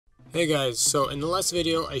Hey guys, so in the last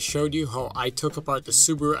video I showed you how I took apart the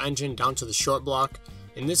Subaru engine down to the short block.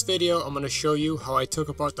 In this video I'm going to show you how I took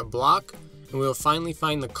apart the block and we will finally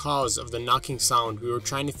find the cause of the knocking sound we were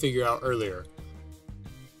trying to figure out earlier.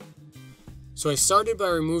 So I started by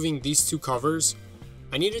removing these two covers.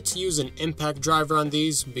 I needed to use an impact driver on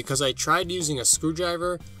these because I tried using a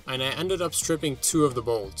screwdriver and I ended up stripping two of the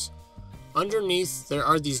bolts. Underneath there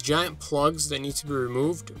are these giant plugs that need to be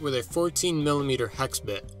removed with a 14mm hex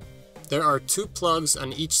bit. There are two plugs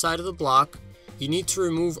on each side of the block. You need to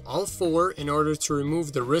remove all four in order to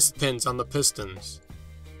remove the wrist pins on the pistons.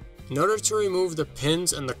 In order to remove the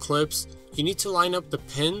pins and the clips, you need to line up the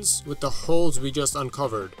pins with the holes we just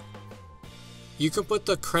uncovered. You can put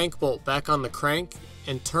the crank bolt back on the crank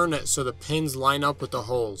and turn it so the pins line up with the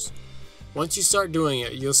holes. Once you start doing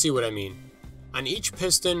it, you'll see what I mean. On each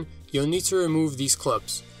piston, you'll need to remove these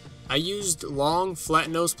clips. I used long, flat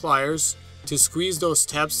nose pliers to squeeze those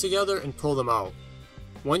tabs together and pull them out.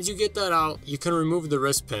 Once you get that out, you can remove the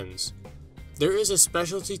wrist pins. There is a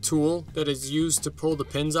specialty tool that is used to pull the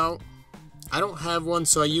pins out. I don't have one,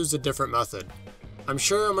 so I used a different method. I'm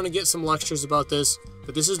sure I'm going to get some lectures about this,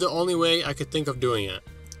 but this is the only way I could think of doing it.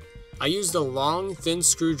 I used a long, thin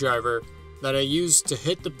screwdriver that I used to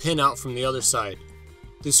hit the pin out from the other side.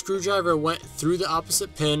 The screwdriver went through the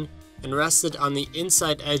opposite pin and rested on the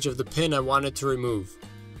inside edge of the pin I wanted to remove.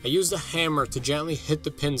 I used a hammer to gently hit the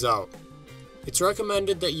pins out. It's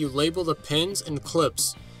recommended that you label the pins and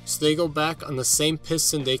clips so they go back on the same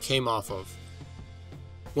piston they came off of.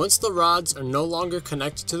 Once the rods are no longer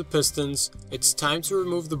connected to the pistons, it's time to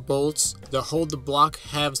remove the bolts that hold the block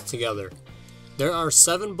halves together. There are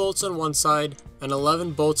 7 bolts on one side and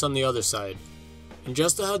 11 bolts on the other side. And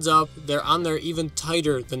just a heads up, they're on there even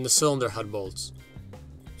tighter than the cylinder head bolts.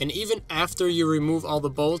 And even after you remove all the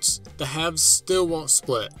bolts, the halves still won't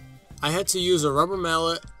split. I had to use a rubber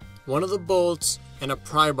mallet, one of the bolts, and a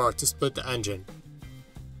pry bar to split the engine.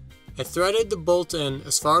 I threaded the bolt in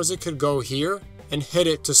as far as it could go here and hit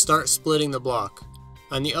it to start splitting the block.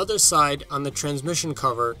 On the other side, on the transmission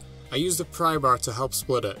cover, I used a pry bar to help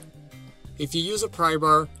split it. If you use a pry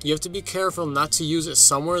bar, you have to be careful not to use it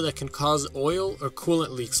somewhere that can cause oil or coolant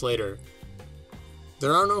leaks later.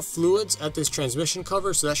 There are no fluids at this transmission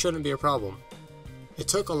cover, so that shouldn't be a problem. It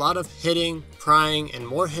took a lot of hitting, prying, and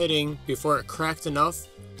more hitting before it cracked enough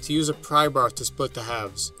to use a pry bar to split the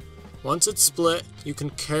halves. Once it's split, you can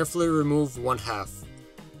carefully remove one half.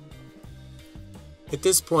 At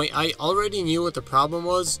this point, I already knew what the problem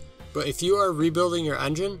was, but if you are rebuilding your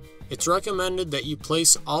engine, it's recommended that you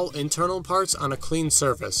place all internal parts on a clean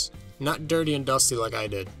surface, not dirty and dusty like I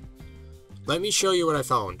did. Let me show you what I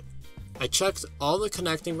found. I checked all the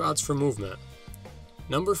connecting rods for movement.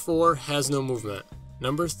 Number 4 has no movement.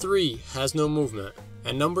 Number 3 has no movement.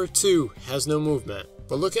 And number 2 has no movement.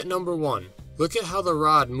 But look at number 1. Look at how the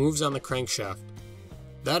rod moves on the crankshaft.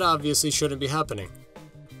 That obviously shouldn't be happening.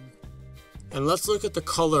 And let's look at the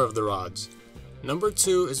color of the rods. Number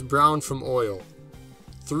 2 is brown from oil.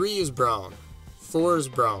 3 is brown. 4 is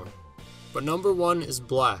brown. But number 1 is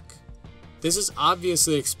black. This is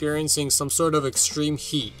obviously experiencing some sort of extreme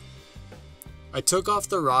heat. I took off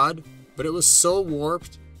the rod, but it was so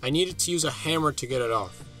warped, I needed to use a hammer to get it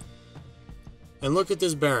off. And look at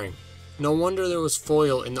this bearing. No wonder there was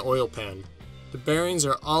foil in the oil pan. The bearings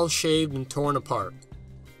are all shaved and torn apart.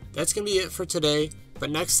 That's going to be it for today, but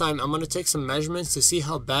next time I'm going to take some measurements to see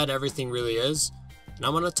how bad everything really is. And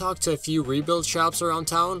I'm going to talk to a few rebuild shops around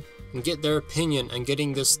town and get their opinion on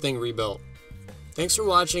getting this thing rebuilt. Thanks for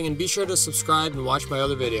watching and be sure to subscribe and watch my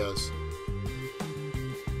other videos.